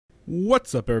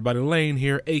What's up, everybody? Lane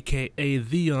here, AKA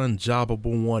The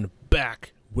Unjobbable One,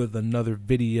 back with another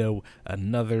video,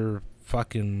 another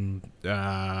fucking,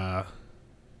 I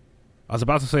was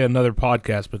about to say another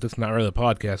podcast, but it's not really a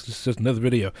podcast, it's just another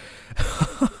video,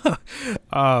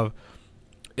 of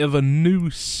a new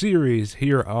series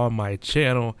here on my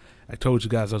channel. I told you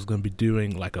guys I was going to be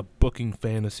doing like a booking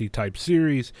fantasy type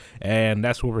series, and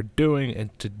that's what we're doing,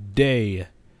 and today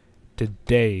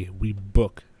we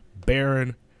book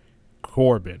Baron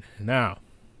Corbin. Now,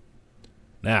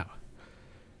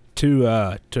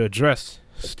 to address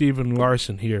Steven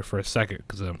Larson here for a second,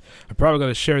 because I'm probably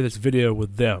going to share this video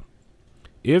with them.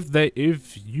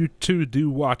 If you two do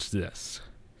watch this,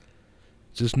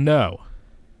 just know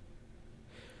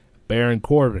Baron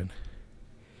Corbin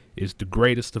is the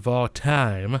greatest of all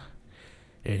time,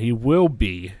 and he will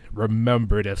be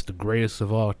remembered as the greatest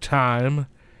of all time,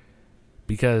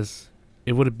 because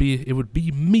it would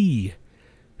be me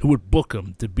who would book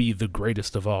him to be the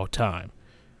greatest of all time.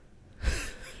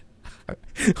 I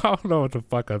don't know what the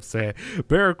fuck I'm saying.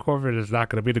 Baron Corbin is not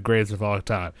going to be the greatest of all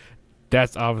time.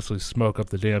 That's obviously smoke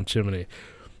up the damn chimney.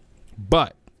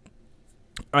 But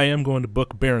I am going to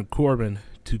book Baron Corbin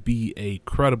to be a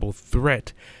credible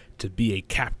threat, to be a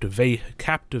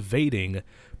captivating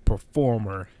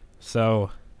performer.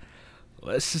 So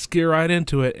let's just get right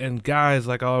into it. And guys,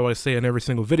 like I always say in every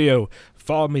single video,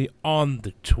 follow me on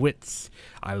the twits.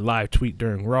 I live tweet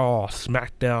during Raw,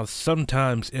 SmackDown,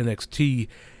 sometimes NXT,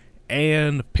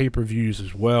 and pay-per-views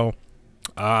as well.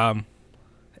 And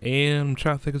I'm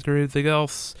trying to think, is there anything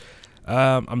else?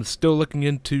 I'm still looking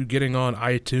into getting on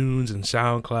iTunes and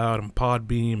SoundCloud and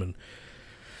Podbeam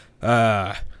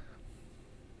and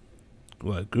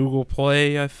Google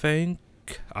Play, I think.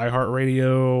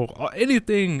 iHeartRadio,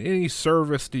 anything, any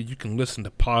service that you can listen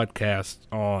to podcasts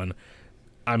on.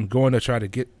 I'm going to try to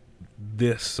get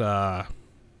this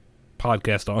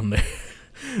podcast on there.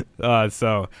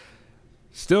 So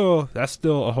that's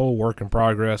still a whole work in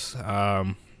progress,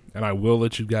 and I will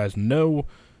let you guys know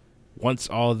once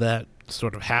all that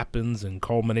sort of happens and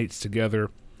culminates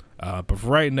together. But for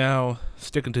right now,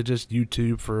 sticking to just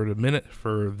YouTube for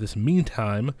this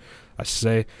meantime, I should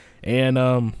say.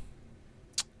 And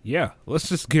yeah, let's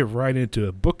just get right into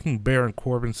it. Booking Baron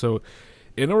Corbin. So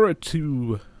in order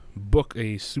to book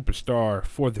a superstar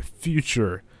for the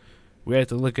future, we have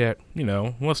to look at,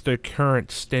 what's their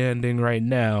current standing right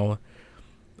now,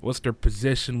 what's their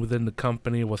position within the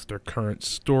company, what's their current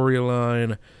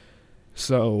storyline.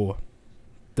 So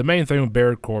the main thing with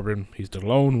Baron Corbin, he's the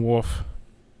lone wolf.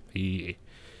 He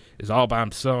is all by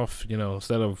himself.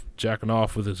 Instead of jacking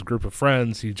off with his group of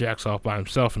friends, he jacks off by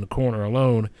himself in the corner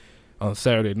alone on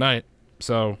Saturday night.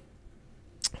 So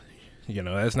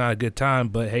that's not a good time,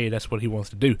 but hey, that's what he wants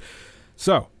to do.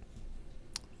 So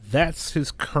that's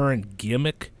his current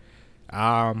gimmick.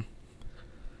 Yeah,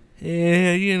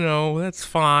 that's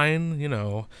fine,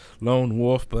 lone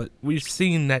wolf, but we've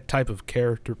seen that type of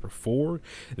character before.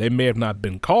 They may have not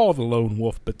been called the lone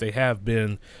wolf, but they have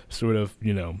been sort of,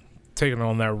 taking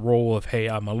on that role of, hey,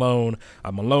 I'm alone,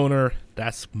 I'm a loner,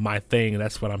 that's my thing,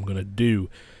 that's what I'm going to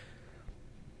do.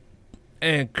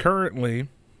 And currently,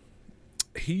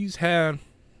 he's had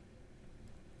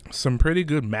some pretty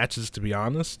good matches, to be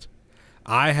honest.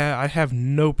 I have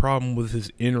no problem with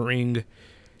his in-ring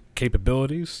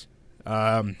capabilities.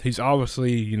 He's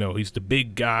obviously, he's the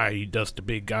big guy. He does the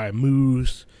big guy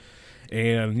moves,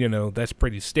 and that's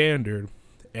pretty standard.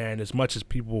 And as much as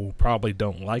people probably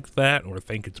don't like that, or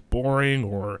think it's boring,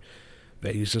 or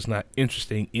that he's just not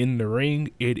interesting in the ring,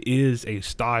 it is a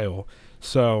style.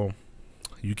 So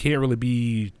you can't really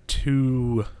be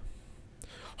too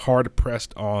hard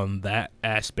pressed on that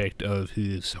aspect of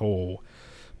his whole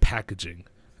packaging.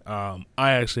 I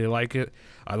actually like it.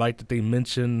 I like that they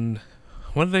mentioned,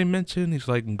 what did they mention? He's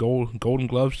like Golden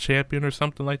Gloves champion or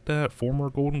something like that,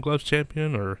 former Golden Gloves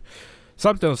champion or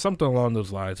something along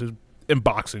those lines. In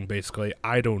boxing, basically.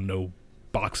 I don't know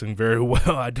boxing very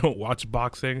well. I don't watch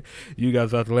boxing. You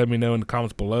guys have to let me know in the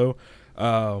comments below.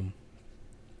 I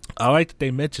like that they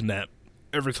mention that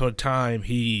every single time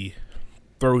he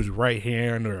throws right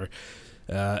hand or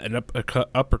an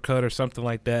uppercut or something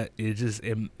like that,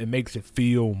 it makes it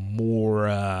feel more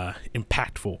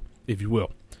impactful, if you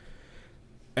will.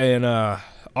 And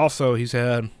also he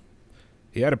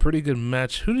had a pretty good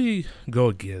match. Who did he go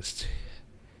against?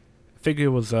 I think it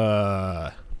was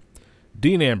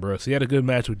Dean Ambrose. He had a good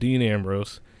match with Dean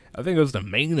Ambrose. I think it was the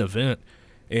main event,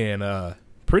 and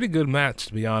pretty good match,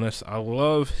 to be honest. I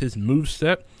love his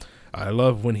moveset. I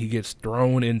love when he gets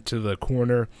thrown into the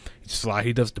corner.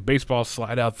 He does the baseball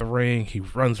slide out the ring. He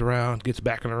runs around, gets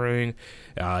back in the ring,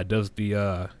 does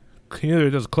the he either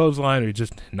does a clothesline or he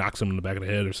just knocks him in the back of the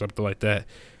head or something like that.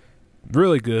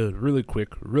 Really good, really quick,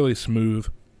 really smooth.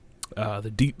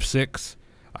 The deep six,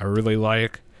 I really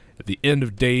like. At the end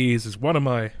of days is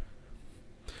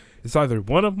it's either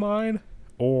one of mine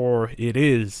or it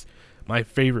is my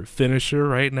favorite finisher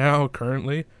right now,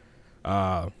 currently.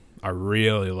 I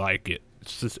really like it.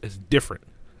 It's different.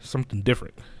 Something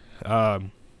different.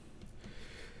 And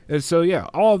so, yeah,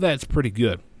 all of that's pretty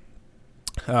good.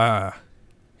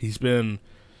 He's been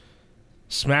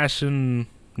smashing,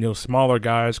 smaller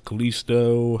guys.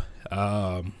 Kalisto.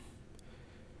 I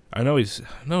know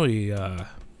he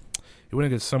went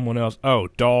against someone else. Oh,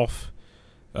 Dolph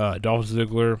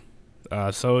Ziggler.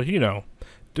 So,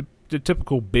 the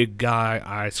typical big guy,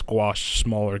 I squash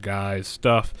smaller guys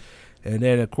stuff. And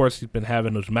then, of course, he's been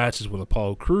having those matches with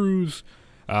Apollo Crews,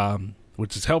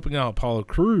 which is helping out Apollo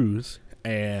Crews.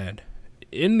 And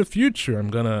in the future, I'm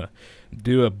going to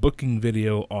do a booking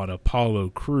video on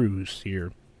Apollo Crews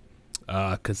here.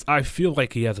 Because I feel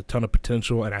like he has a ton of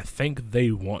potential, and I think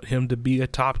they want him to be a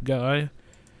top guy.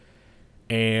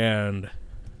 And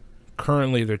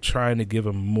currently, they're trying to give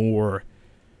him more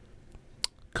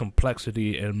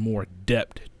complexity and more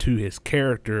depth to his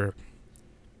character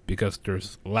because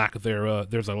there's a lack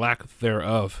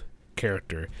thereof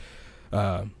character.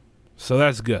 So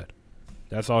that's good.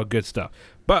 That's all good stuff.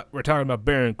 But we're talking about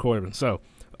Baron Corbin. So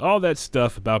all that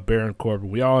stuff about Baron Corbin,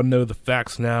 we all know the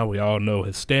facts now. We all know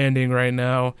his standing right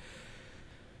now.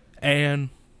 And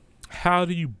how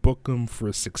do you book him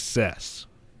for success?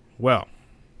 Well,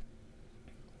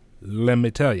 let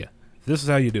me tell you. This is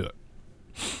how you do it.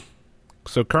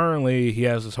 So currently, he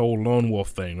has this whole lone wolf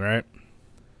thing, right?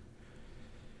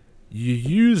 You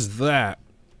use that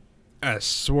as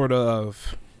sort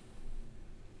of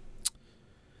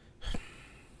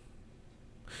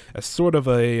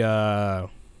a, I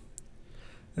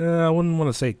wouldn't want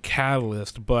to say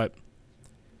catalyst, but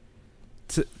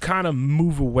to kind of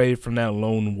move away from that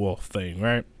lone wolf thing,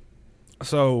 right?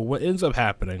 So what ends up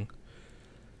happening,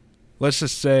 let's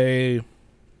just say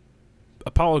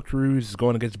Apollo Crews is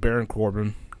going against Baron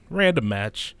Corbin, random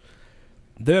match.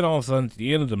 Then all of a sudden at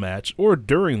the end of the match, or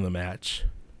during the match,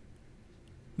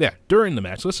 during the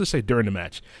match, let's just say during the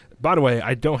match. By the way,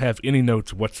 I don't have any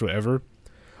notes whatsoever.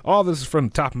 All this is from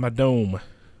the top of my dome,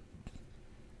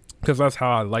 because that's how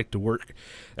I like to work.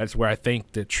 That's where I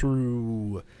think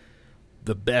the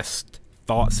best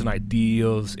thoughts and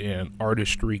ideas and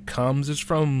artistry comes, is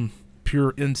from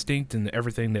pure instinct and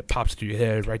everything that pops to your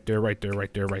head right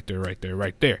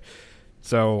there.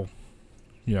 So,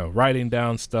 writing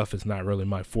down stuff is not really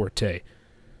my forte.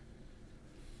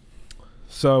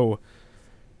 So,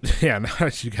 yeah, now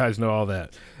that you guys know all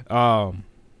that.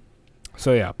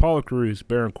 So, yeah, Apollo Crews,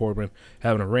 Baron Corbin,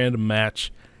 having a random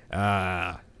match.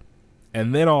 And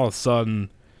then all of a sudden,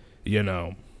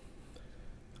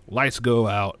 lights go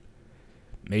out.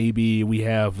 Maybe we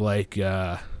have, like,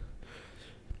 I'm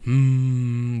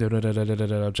trying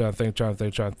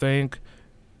to think.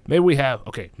 Maybe we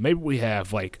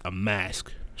have, like, a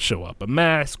mask show up. A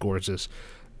mask, or just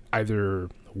either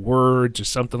words or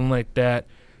something like that.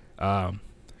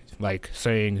 Like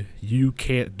saying, "You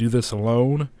can't do this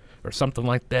alone," or something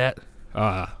like that.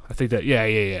 I think that, yeah.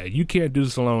 You can't do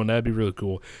this alone. That'd be really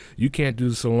cool. You can't do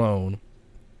this alone.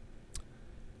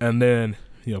 And then,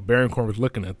 Baron Corbin's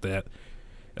looking at that.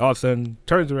 All of a sudden,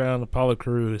 turns around, Apollo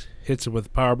Crews hits it with a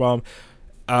powerbomb.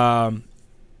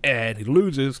 And he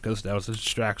loses because that was a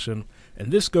distraction.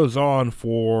 And this goes on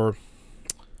for,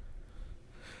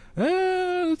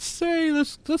 let's say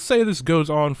this goes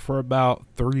on for about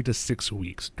 3 to 6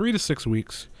 weeks. 3 to 6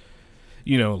 weeks.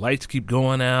 Lights keep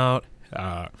going out.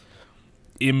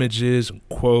 Images and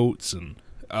quotes and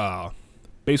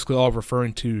basically all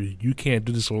referring to, you can't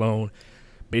do this alone.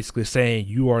 Basically saying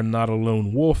you are not a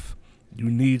lone wolf. You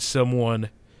need someone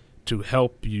to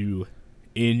help you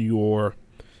in your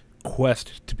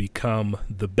quest to become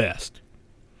the best.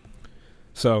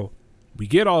 So we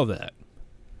get all that.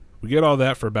 We get all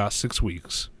that for about 6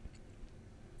 weeks.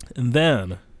 And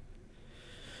then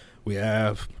we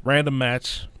have random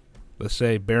match. Let's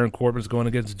say Baron Corbin's going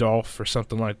against Dolph or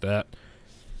something like that.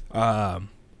 And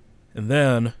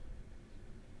then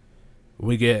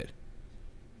we get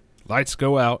lights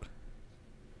go out.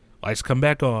 Lights come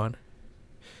back on.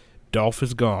 Dolph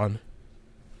is gone.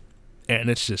 And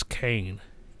it's just Kane.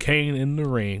 Kane in the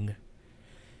ring.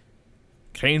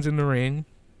 Kane's in the ring.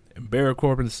 And Baron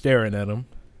Corbin's staring at him.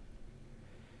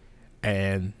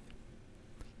 And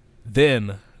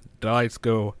then the lights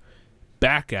go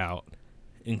back out.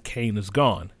 And Kane is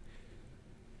gone.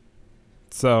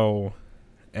 So,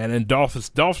 and then Dolph is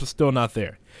still not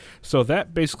there. So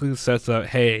that basically sets up,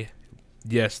 hey,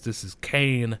 yes, this is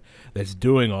Kane that's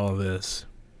doing all this.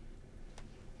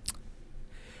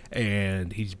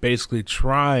 And he's basically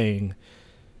trying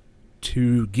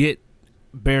to get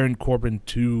Baron Corbin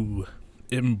to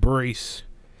embrace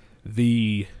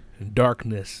the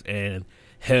darkness and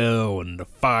hell and the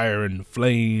fire and the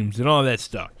flames and all that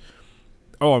stuff.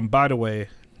 Oh, and by the way,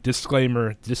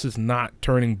 disclaimer, this is not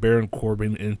turning Baron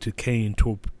Corbin into Kane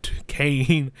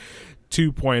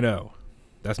 2.0.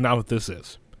 That's not what this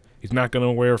is. He's not going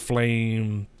to wear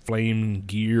flame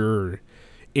gear or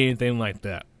anything like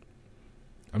that.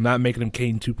 I'm not making him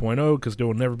Kane 2.0 because there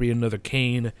will never be another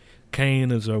Kane.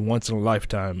 Kane is a once in a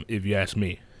lifetime, if you ask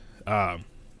me. So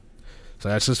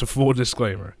that's just a full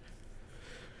disclaimer.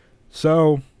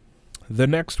 So, the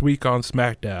next week on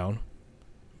SmackDown,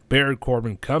 Baron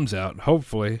Corbin comes out,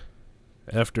 hopefully,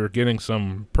 after getting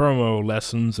some promo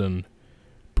lessons and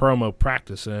promo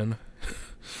practice in,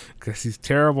 because he's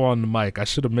terrible on the mic. I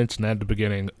should have mentioned that at the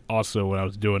beginning also when I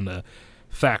was doing the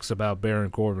facts about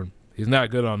Baron Corbin. He's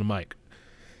not good on the mic.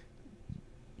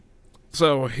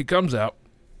 So, he comes out,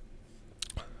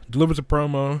 delivers a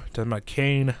promo, tells my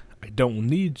Kane, I don't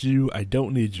need you, I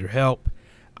don't need your help.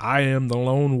 I am the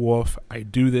lone wolf. I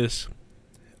do this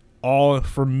all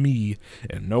for me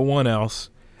and no one else.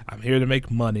 I'm here to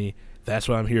make money. That's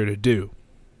what I'm here to do.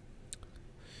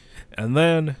 And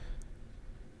then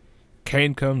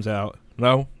Kane comes out.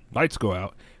 No, lights go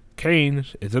out. Kane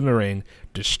is in the ring,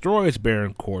 destroys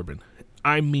Baron Corbin.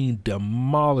 I mean,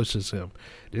 demolishes him.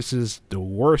 This is the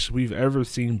worst we've ever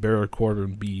seen Baron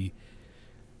Corbin be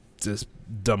just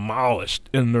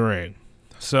demolished in the ring.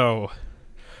 So,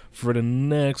 for the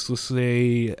next, let's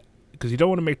say, because you don't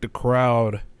want to make the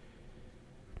crowd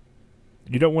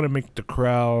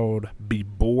be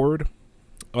bored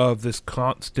of this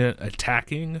constant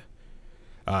attacking,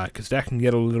 because that can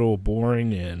get a little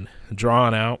boring and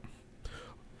drawn out.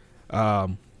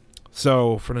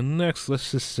 So for the next,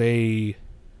 let's just say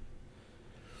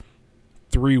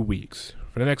 3 weeks.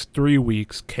 For the next 3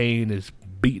 weeks, Kane is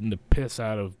beating the piss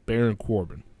out of Baron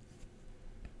Corbin,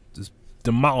 just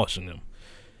demolishing him.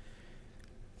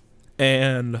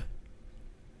 And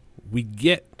we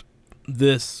get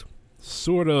this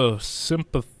sort of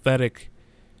sympathetic,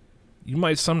 you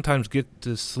might sometimes get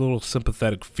this little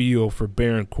sympathetic feel for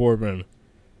Baron Corbin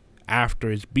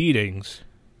after his beatings,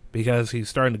 because he's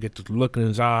starting to get this look in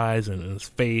his eyes and in his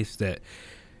face that,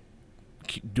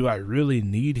 do I really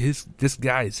need this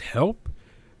guy's help?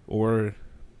 Or,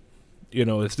 you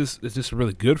know, is this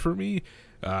really good for me?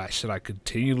 Should I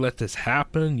continue to let this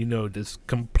happen? You know, this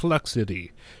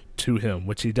complexity to him,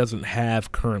 which he doesn't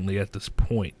have currently at this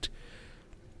point.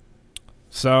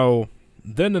 So,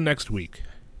 then the next week,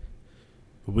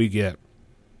 we get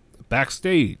a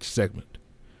backstage segment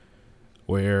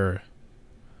where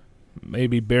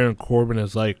maybe Baron Corbin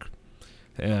is like,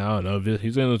 I don't know,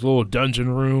 he's in his little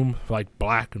dungeon room, like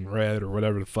black and red or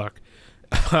whatever the fuck.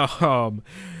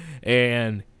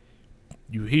 And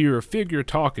you hear a figure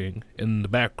talking in the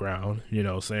background, you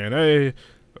know, saying, hey,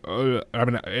 I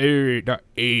mean, not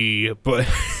a, but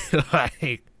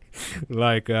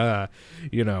like,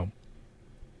 you know,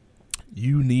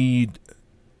 you need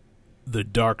the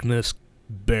darkness,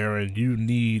 Baron. You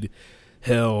need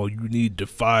hell. You need the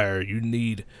fire. You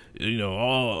need, you know,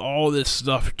 all this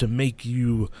stuff to make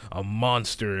you a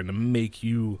monster and to make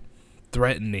you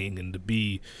threatening and to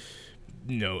be,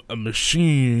 you know, a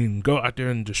machine. Go out there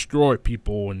and destroy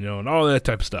people and, you know, and all that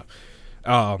type of stuff.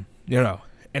 You know,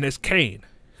 and it's Kane.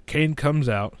 Kane comes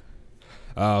out,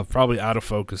 probably out of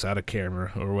focus, out of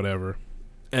camera or whatever,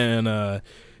 and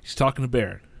he's talking to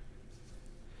Baron.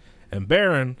 And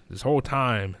Baron, this whole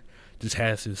time, just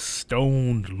has his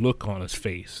stoned look on his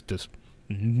face, just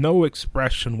no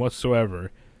expression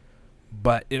whatsoever,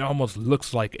 but it almost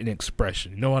looks like an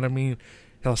expression. You know what I mean?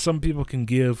 How some people can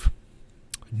give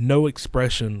no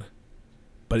expression,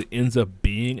 but it ends up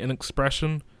being an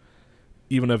expression.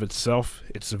 Even of itself,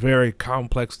 it's a very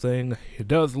complex thing. It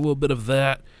does a little bit of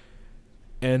that,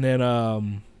 and then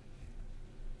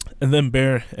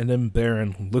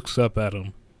Baron looks up at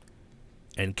him,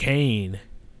 and Kane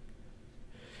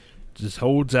just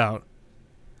holds out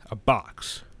a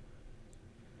box.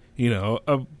 You know,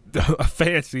 a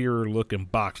fancier looking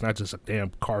box, not just a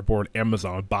damn cardboard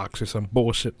Amazon box or some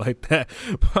bullshit like that.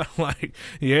 But like,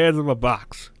 he hands him a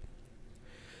box.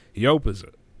 He opens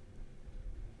it.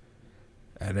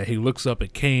 And then he looks up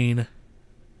at Kane.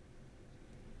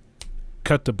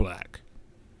 Cut to black.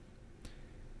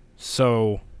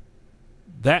 So,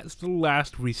 that's the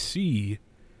last we see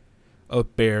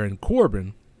of Baron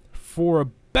Corbin for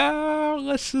about,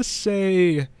 let's just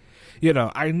say, you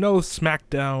know, I know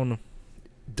SmackDown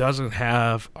doesn't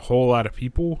have a whole lot of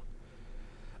people,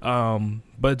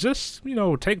 But just,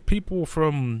 take people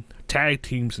from tag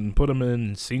teams and put them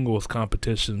in singles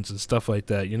competitions and stuff like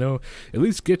that, At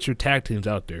least get your tag teams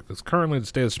out there, because currently the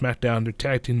state of SmackDown, their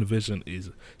tag team division is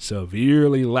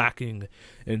severely lacking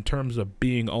in terms of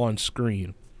being on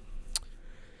screen.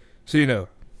 So,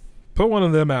 put one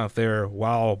of them out there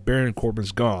while Baron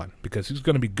Corbin's gone, because he's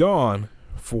going to be gone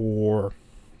for,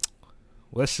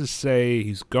 let's just say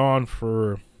he's gone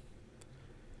for,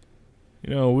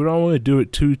 we don't want to do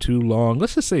it too long.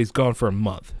 Let's just say he's gone for a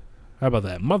month. How about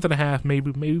that? Month and a half,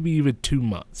 maybe even 2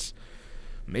 months.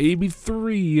 Maybe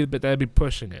 3, but that'd be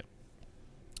pushing it.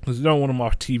 Because we don't want him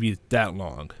off TV that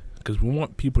long. Because we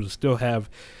want people to still have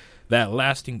that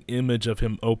lasting image of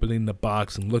him opening the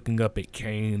box and looking up at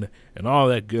Kane and all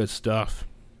that good stuff.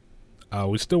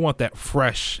 We still want that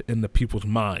fresh in the people's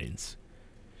minds.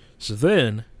 So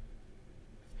then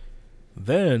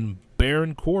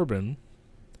Baron Corbin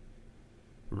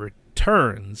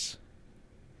returns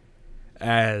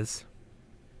as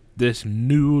this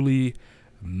newly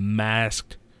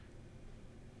masked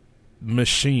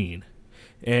machine.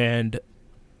 And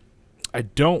I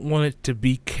don't want it to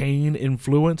be Kane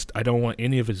influenced. I don't want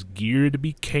any of his gear to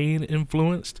be Kane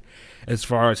influenced, as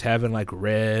far as having like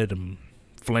red and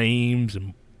flames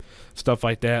and stuff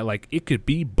like that. Like, it could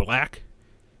be black.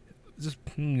 Just,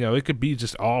 it could be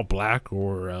just all black,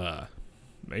 or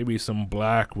maybe some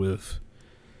black with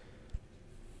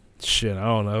shit, I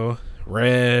don't know,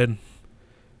 red,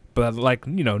 but like,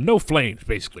 no flames,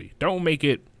 basically. Don't make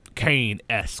it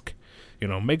Kane-esque,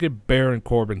 make it Baron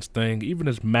Corbin's thing. Even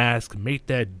his mask, make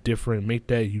that different, make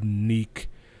that unique,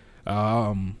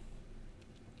 and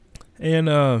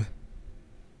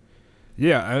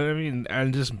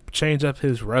just change up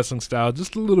his wrestling style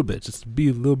just a little bit, just to be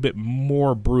a little bit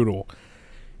more brutal.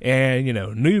 And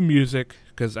new music,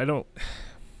 because I don't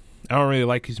really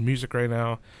like his music right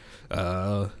now.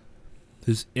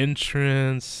 His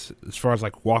entrance, as far as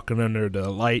like walking under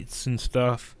the lights and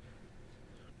stuff,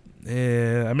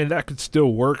 that could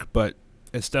still work, but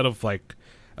instead of like,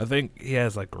 I think he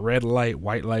has like red light,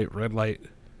 white light, red light,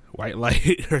 white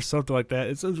light, or something like that.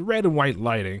 It says red and white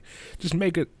lighting. Just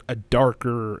make it a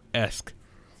darker-esque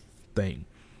thing.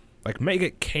 Like, make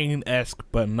it Kane-esque,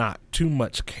 but not too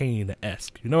much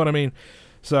Kane-esque. You know what I mean?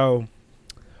 So,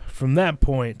 from that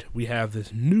point, we have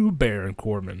this new Baron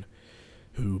Corbin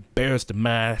who bears the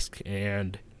mask,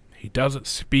 and he doesn't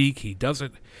speak,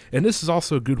 and this is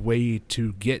also a good way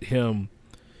to get him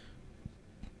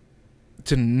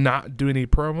to not do any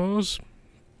promos,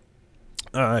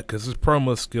 because his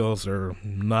promo skills are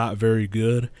not very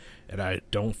good, and I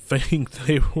don't think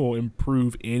they will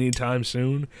improve anytime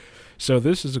soon. So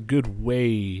this is a good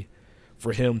way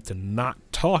for him to not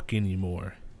talk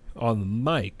anymore on the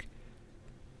mic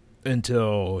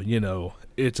until,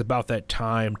 it's about that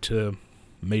time to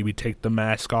maybe take the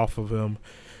mask off of him,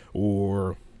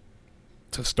 or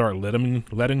to start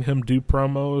letting him do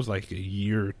promos like a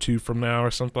year or 2 from now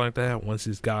or something like that, once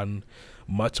he's gotten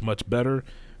much better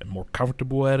and more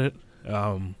comfortable at it.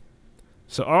 So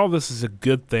all this is a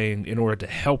good thing in order to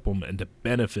help him and to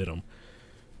benefit him.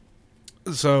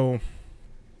 So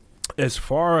as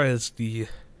far as the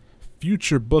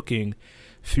future booking,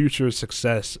 future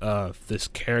success of this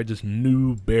character, this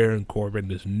new Baron Corbin,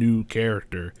 this new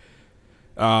character,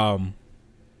 book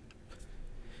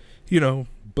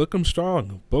him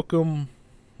strong. Book him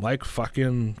like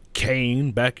fucking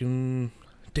Kane back in...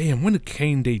 Damn, when did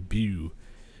Kane debut?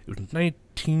 It was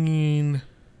 19...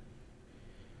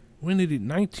 When did it...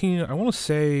 19... I want to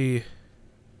say...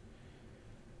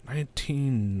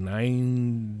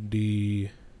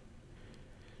 1990...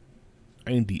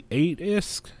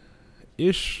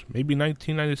 98-ish? Maybe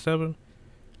 1997?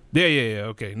 Yeah,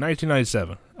 okay.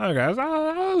 1997. Okay, I was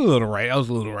a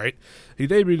little right. He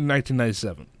debuted in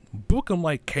 1997. Book him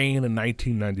like Kane in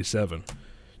 1997.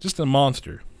 Just a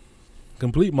monster.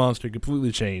 Complete monster,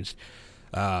 completely changed.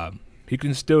 He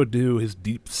can still do his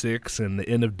deep six and the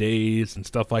end of days and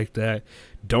stuff like that.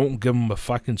 Don't give him a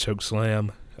fucking choke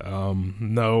slam.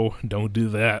 No, don't do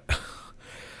that.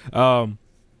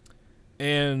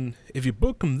 And if you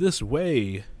book him this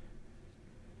way,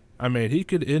 he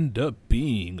could end up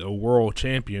being a world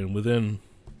champion within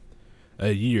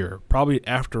a year. Probably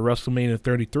after WrestleMania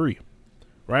 33.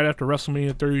 Right after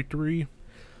WrestleMania 33.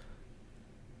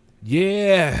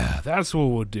 Yeah, that's what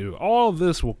we'll do. All of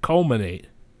this will culminate.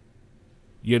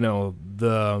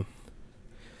 The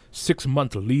 6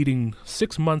 months leading to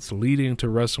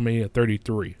WrestleMania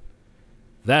 33.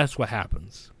 That's what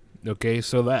happens. Okay,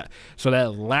 so that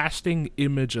lasting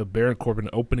image of Baron Corbin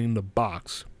opening the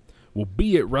box will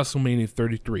be at WrestleMania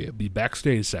 33. It'll be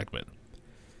backstage segment.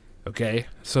 Okay,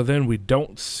 so then we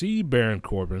don't see Baron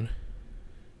Corbin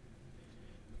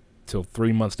till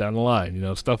 3 months down the line, you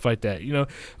know, stuff like that. You know,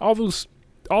 all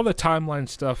the timeline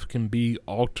stuff can be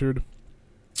altered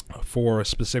for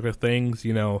specific things.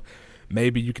 You know,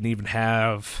 maybe you can even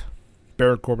have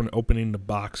Baron Corbin opening the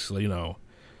box, you know,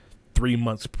 3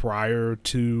 months prior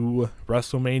to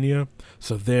WrestleMania.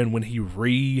 So then when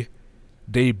he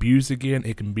debuts again,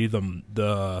 it can be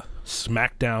the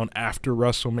SmackDown after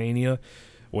WrestleMania,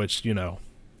 which, you know,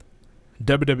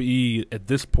 WWE at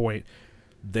this point,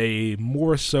 they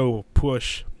more so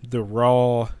push the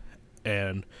Raw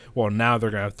and, well, now they're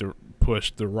going to have to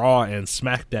push the Raw and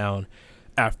SmackDown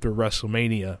after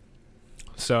WrestleMania.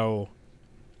 So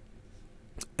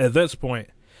at this point,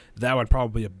 that would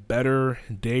probably be a better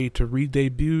day to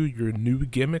re-debut your new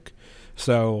gimmick.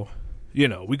 So, you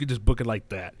know, we could just book it like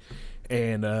that.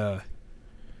 And,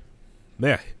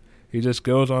 yeah, he just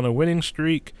goes on a winning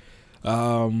streak,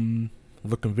 looking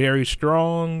very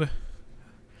strong.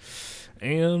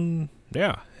 And,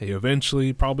 yeah, he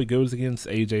eventually probably goes against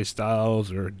AJ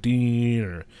Styles or Dean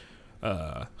or,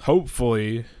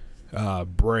 hopefully,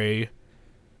 Bray,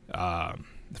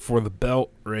 for the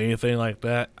belt or anything like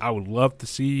that. I would love to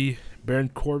see Baron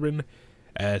Corbin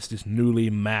as this newly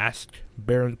masked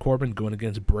Baron Corbin going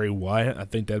against Bray Wyatt. I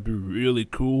think that'd be really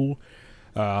cool.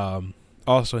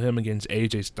 Also, him against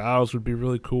AJ Styles would be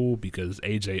really cool because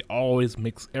AJ always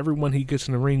makes everyone he gets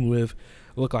in the ring with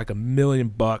look like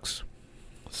 $1,000,000.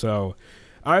 So,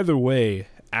 either way,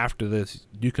 after this,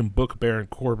 you can book Baron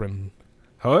Corbin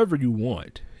however you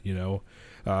want, you know.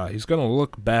 He's going to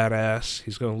look badass.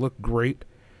 He's going to look great.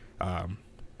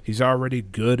 He's already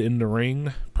good in the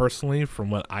ring, personally, from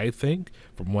what I think,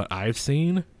 from what I've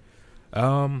seen.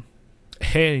 And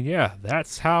yeah,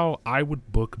 that's how I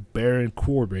would book Baron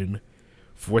Corbin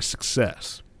for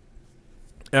success.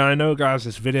 And I know, guys,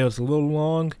 this video is a little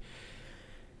long,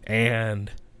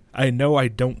 and I know I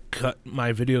don't cut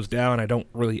my videos down. I don't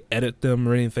really edit them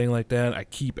or anything like that. I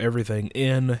keep everything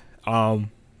in.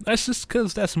 That's just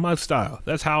because that's my style.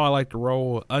 That's how I like to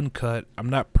roll, uncut. I'm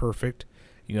not perfect.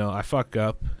 You know, I fuck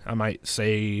up. I might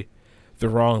say the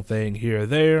wrong thing here or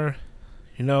there.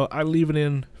 You know, I leave it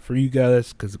in for you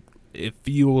guys because it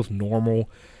feels normal.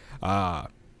 Yeah.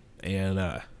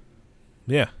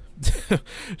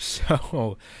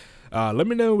 So, let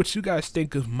me know what you guys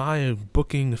think of my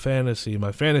booking fantasy,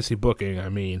 my fantasy booking, I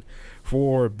mean,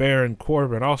 for Baron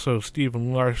Corbin. Also,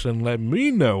 Stephen Larson, let me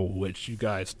know what you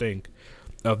guys think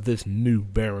of this new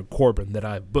Baron Corbin that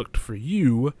I booked for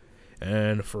you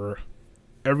and for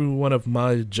every one of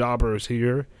my jobbers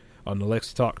here on the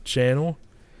LetsTalk channel.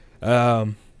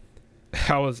 I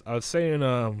was saying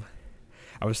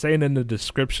in the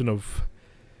description of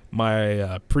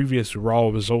my previous Raw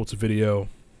results video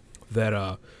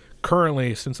that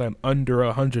currently, since I'm under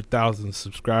 100,000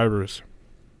 subscribers,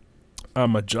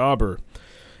 I'm a jobber,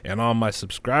 and all my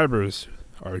subscribers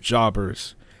are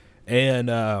jobbers. And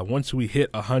once we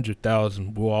hit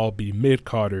 100,000, we'll all be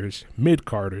mid-carders.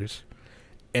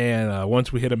 And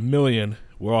once we hit 1,000,000,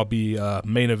 we'll all be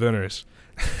main eventers.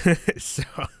 So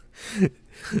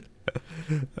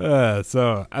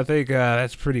I think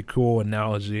that's a pretty cool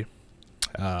analogy.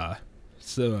 Yeah,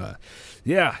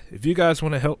 if you guys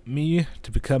want to help me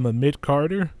to become a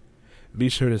mid-carder, be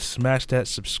sure to smash that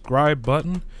subscribe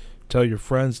button. Tell your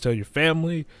friends, tell your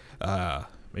family.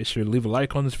 Make sure to leave a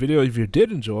like on this video if you did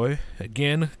enjoy.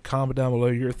 Again, comment down below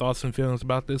your thoughts and feelings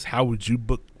about this. How would you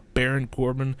book Baron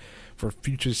Corbin for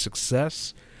future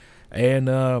success? And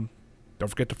don't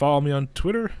forget to follow me on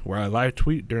Twitter, where I live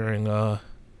tweet during Raw,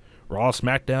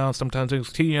 SmackDown, sometimes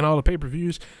NXT, and all the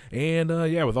pay-per-views. And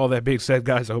yeah, with all that being said,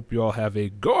 guys, I hope you all have a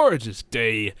gorgeous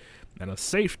day and a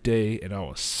safe day, and I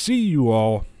will see you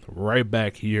all right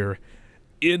back here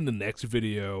in the next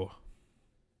video.